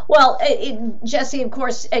 Well, Jesse, of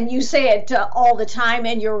course, and you say it all the time,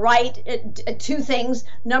 and you're right. Two things.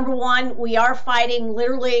 Number one, we are fighting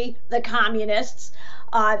literally the communists.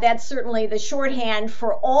 That's certainly the shorthand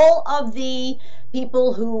for all of the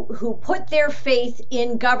people who put their faith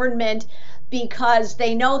in government because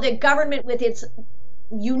they know that government, with its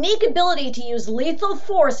unique ability to use lethal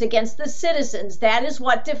force against the citizens, that is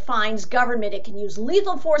what defines government. It can use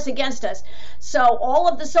lethal force against us. So all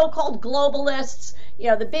of the so-called globalists,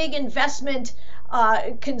 the big investment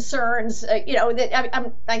concerns, I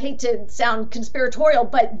hate to sound conspiratorial,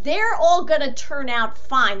 but they're all going to turn out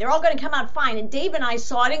fine. They're all going to come out fine. And Dave and I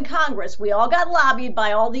saw it in Congress. We all got lobbied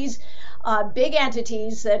by all these big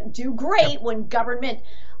entities that do great when government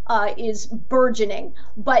is burgeoning,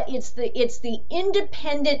 but it's the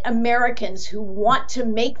independent Americans who want to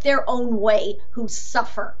make their own way who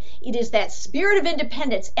suffer. It is that spirit of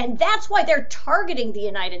independence, and that's why they're targeting the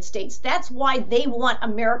United States. That's why they want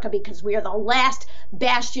America, because we are the last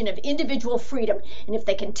bastion of individual freedom. And if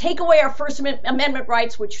they can take away our First Amendment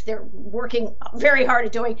rights, which they're working very hard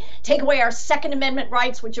at doing, take away our Second Amendment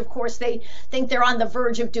rights, which of course they think they're on the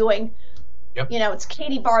verge of doing, it's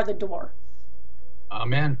Katie bar the door.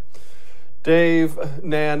 Amen. Dave,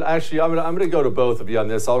 Nan, actually, I'm gonna go to both of you on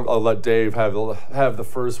this. I'll let Dave have the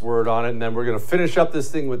first word on it, and then we're gonna finish up this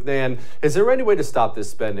thing with Nan. Is there any way to stop this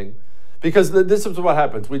spending? Because this is what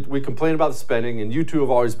happens. We complain about the spending, and you two have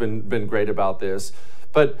always been great about this,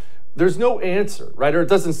 but there's no answer, right? Or it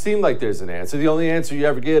doesn't seem like there's an answer. The only answer you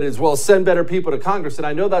ever get is, well, send better people to Congress. And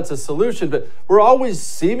I know that's a solution, but we're always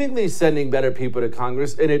seemingly sending better people to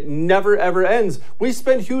Congress, and it never, ever ends. We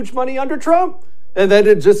spend huge money under Trump. And then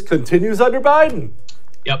it just continues under Biden.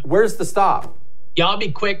 Yep. Where's the stop? Yeah, I'll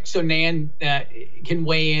be quick so Nan can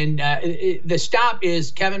weigh in. The stop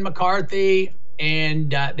is Kevin McCarthy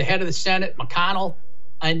and the head of the Senate, McConnell,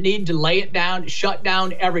 need to lay it down, shut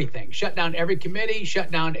down everything, shut down every committee,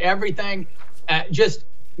 shut down everything. Just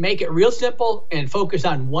make it real simple and focus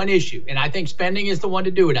on one issue. And I think spending is the one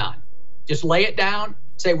to do it on. Just lay it down.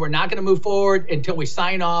 Say we're not going to move forward until we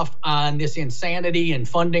sign off on this insanity and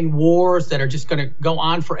funding wars that are just going to go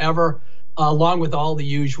on forever, along with all the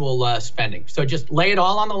usual spending. So just lay it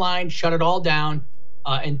all on the line, shut it all down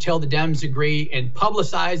until the Dems agree, and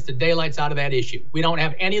publicize the daylights out of that issue. We don't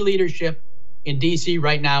have any leadership in D.C.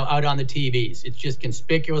 right now out on the TVs. It's just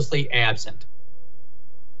conspicuously absent.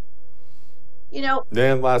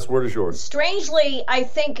 Dan, last word is yours. Strangely, I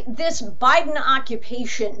think this Biden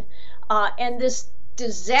occupation and this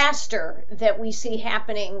disaster that we see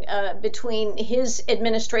happening between his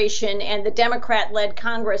administration and the Democrat-led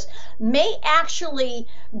Congress may actually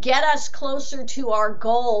get us closer to our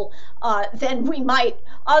goal than we might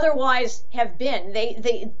otherwise have been.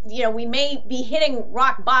 We may be hitting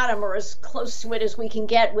rock bottom, or as close to it as we can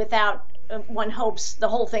get without, one hopes, the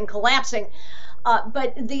whole thing collapsing.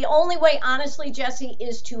 But the only way, honestly, Jesse,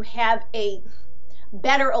 is to have a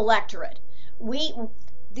better electorate.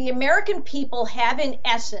 The American people have, in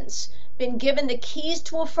essence, been given the keys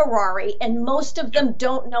to a Ferrari, and most of them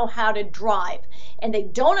don't know how to drive. And they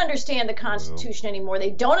don't understand the Constitution anymore.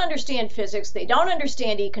 They don't understand physics. They don't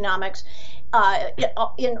understand economics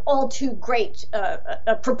in all too great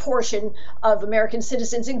a proportion of American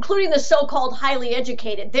citizens, including the so-called highly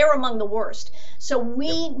educated. They're among the worst. So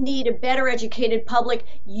we need a better educated public.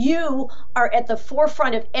 You are at the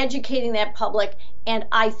forefront of educating that public, and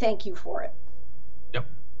I thank you for it. Yep.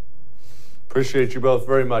 Appreciate you both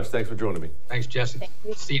very much. Thanks for joining me. Thanks, Jesse. Thank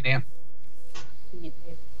you. See you, Dan.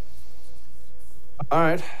 All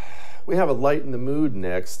right. We have a light in the mood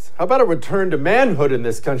next. How about a return to manhood in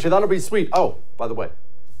this country? That'll be sweet. Oh, by the way,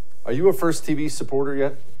 are you a First TV supporter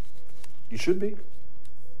yet? You should be.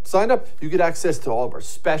 Sign up. You get access to all of our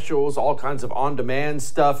specials, all kinds of on-demand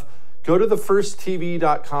stuff. Go to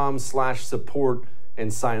thefirsttv.com/support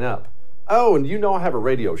and sign up. Oh, and you know I have a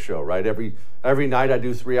radio show, right? Every night I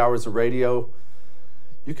do 3 hours of radio.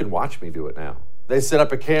 You can watch me do it now. They set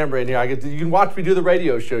up a camera in here. You can watch me do the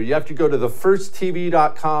radio show. You have to go to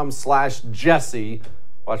thefirsttv.com/Jesse.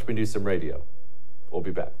 Watch me do some radio. We'll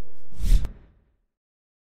be back.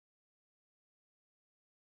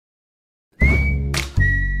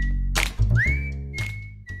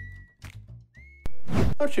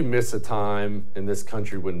 Don't you miss a time in this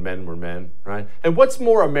country when men were men, right? And what's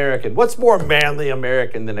more American? What's more manly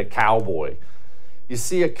American than a cowboy? You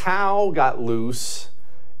see, a cow got loose,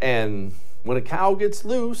 and when a cow gets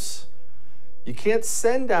loose, you can't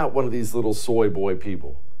send out one of these little soy boy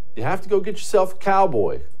people. You have to go get yourself a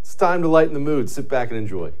cowboy. It's time to lighten the mood. Sit back and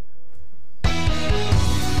enjoy.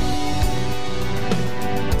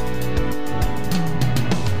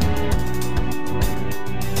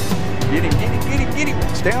 Get him, get him, get him, get him.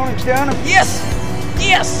 Stay on him, stay on him. Yes!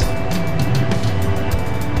 Yes!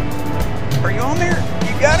 Are you on there?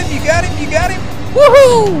 You got him, you got him, you got him.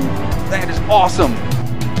 Woohoo! That is awesome.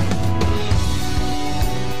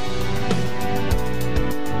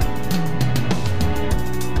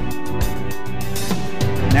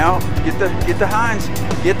 Now, get the hinds.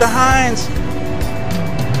 Get the hinds.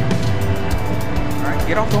 All right,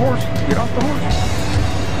 get off the horse. Get off the horse.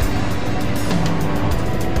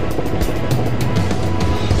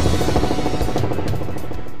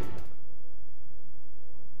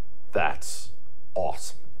 That's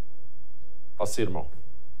awesome. I'll see you tomorrow.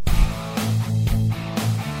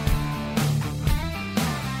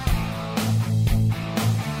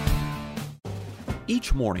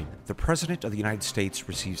 Each morning, the President of the United States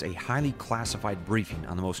receives a highly classified briefing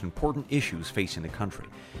on the most important issues facing the country.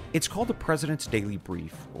 It's called the President's Daily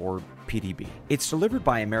Brief, or PDB. It's delivered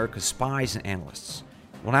by America's spies and analysts.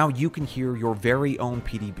 Well, now you can hear your very own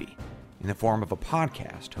PDB in the form of a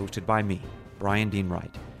podcast hosted by me, Brian Dean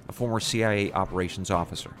Wright, a former CIA operations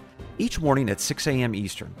officer. Each morning at 6 a.m.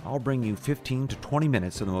 Eastern, I'll bring you 15 to 20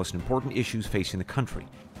 minutes of the most important issues facing the country,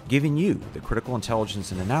 giving you the critical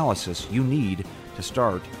intelligence and analysis you need to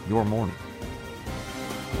start your morning.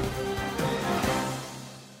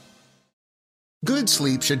 Good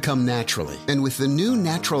sleep should come naturally, and with the new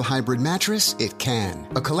Natural Hybrid mattress, it can.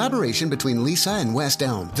 A collaboration between Lisa and West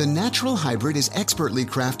Elm, the Natural Hybrid is expertly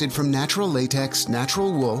crafted from natural latex,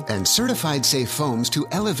 natural wool, and certified safe foams to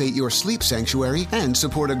elevate your sleep sanctuary and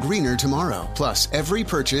support a greener tomorrow. Plus, every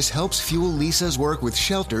purchase helps fuel Lisa's work with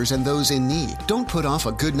shelters and those in need. Don't put off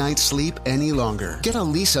a good night's sleep any longer. Get a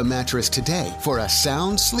Lisa mattress today for a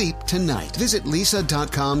sound sleep tonight. Visit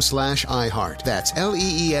lisa.com/iHeart. That's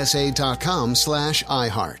LEESA.com/iHeart.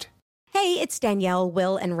 Hey, it's Danielle,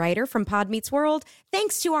 Will, and Ryder from Pod Meets World.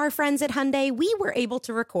 Thanks to our friends at Hyundai, we were able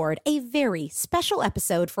to record a very special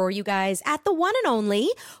episode for you guys at the one and only,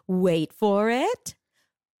 wait for it,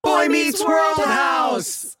 Boy Meets World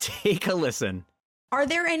House! Take a listen. Are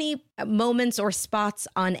there any moments or spots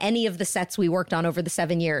on any of the sets we worked on over the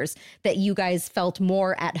 7 years that you guys felt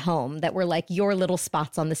more at home, that were like your little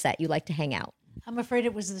spots on the set you like to hang out? I'm afraid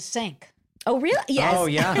it was the sink. Oh, really? Yes. Oh,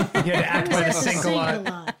 yeah. You had to act by the sink a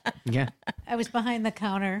lot. Yeah. I was behind the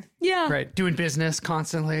counter. Yeah. Right. Doing business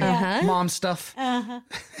constantly. Uh-huh. Mom stuff. Uh-huh.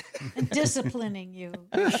 And disciplining you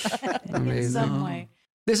in Amazing. some way.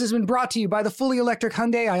 This has been brought to you by the fully electric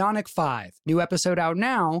Hyundai Ioniq 5. New episode out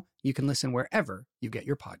now. You can listen wherever you get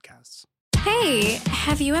your podcasts. Hey,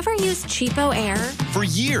 have you ever used Cheapo Air? For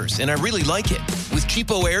years, and I really like it. With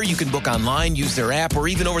Cheapo Air, you can book online, use their app, or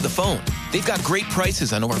even over the phone. They've got great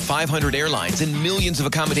prices on over 500 airlines and millions of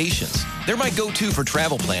accommodations. They're my go-to for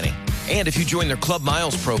travel planning. And if you join their Club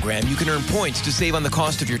Miles program, you can earn points to save on the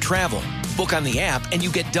cost of your travel. Book on the app, and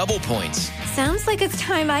you get double points. Sounds like it's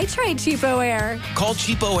time I tried Cheapo Air. Call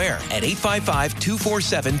Cheapo Air at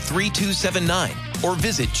 855-247-3279 or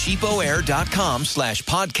visit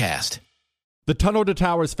cheapoair.com/podcast. The Tunnel to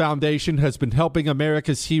Towers Foundation has been helping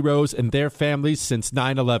America's heroes and their families since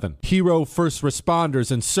 9/11. Hero first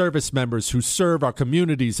responders and service members who serve our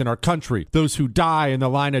communities and our country. Those who die in the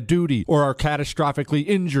line of duty or are catastrophically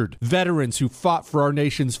injured. Veterans who fought for our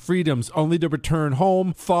nation's freedoms only to return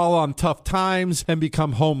home, fall on tough times, and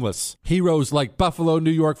become homeless. Heroes like Buffalo,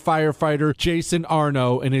 New York firefighter Jason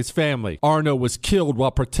Arno and his family. Arno was killed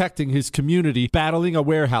while protecting his community, battling a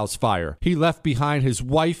warehouse fire. He left behind his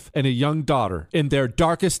wife and a young daughter. In their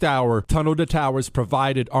darkest hour, Tunnel to Towers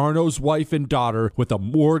provided Arno's wife and daughter with a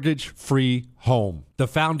mortgage-free home. The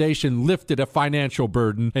foundation lifted a financial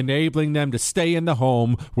burden, enabling them to stay in the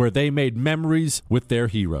home where they made memories with their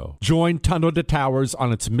hero. Join Tunnel to Towers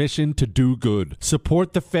on its mission to do good.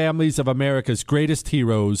 Support the families of America's greatest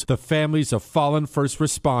heroes, the families of fallen first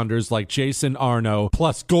responders like Jason Arno,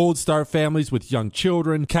 plus Gold Star families with young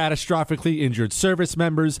children, catastrophically injured service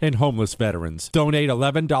members, and homeless veterans. Donate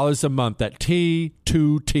 $11 a month at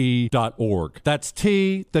T2T.org. That's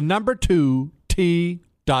T, the number 2,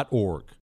 T.org.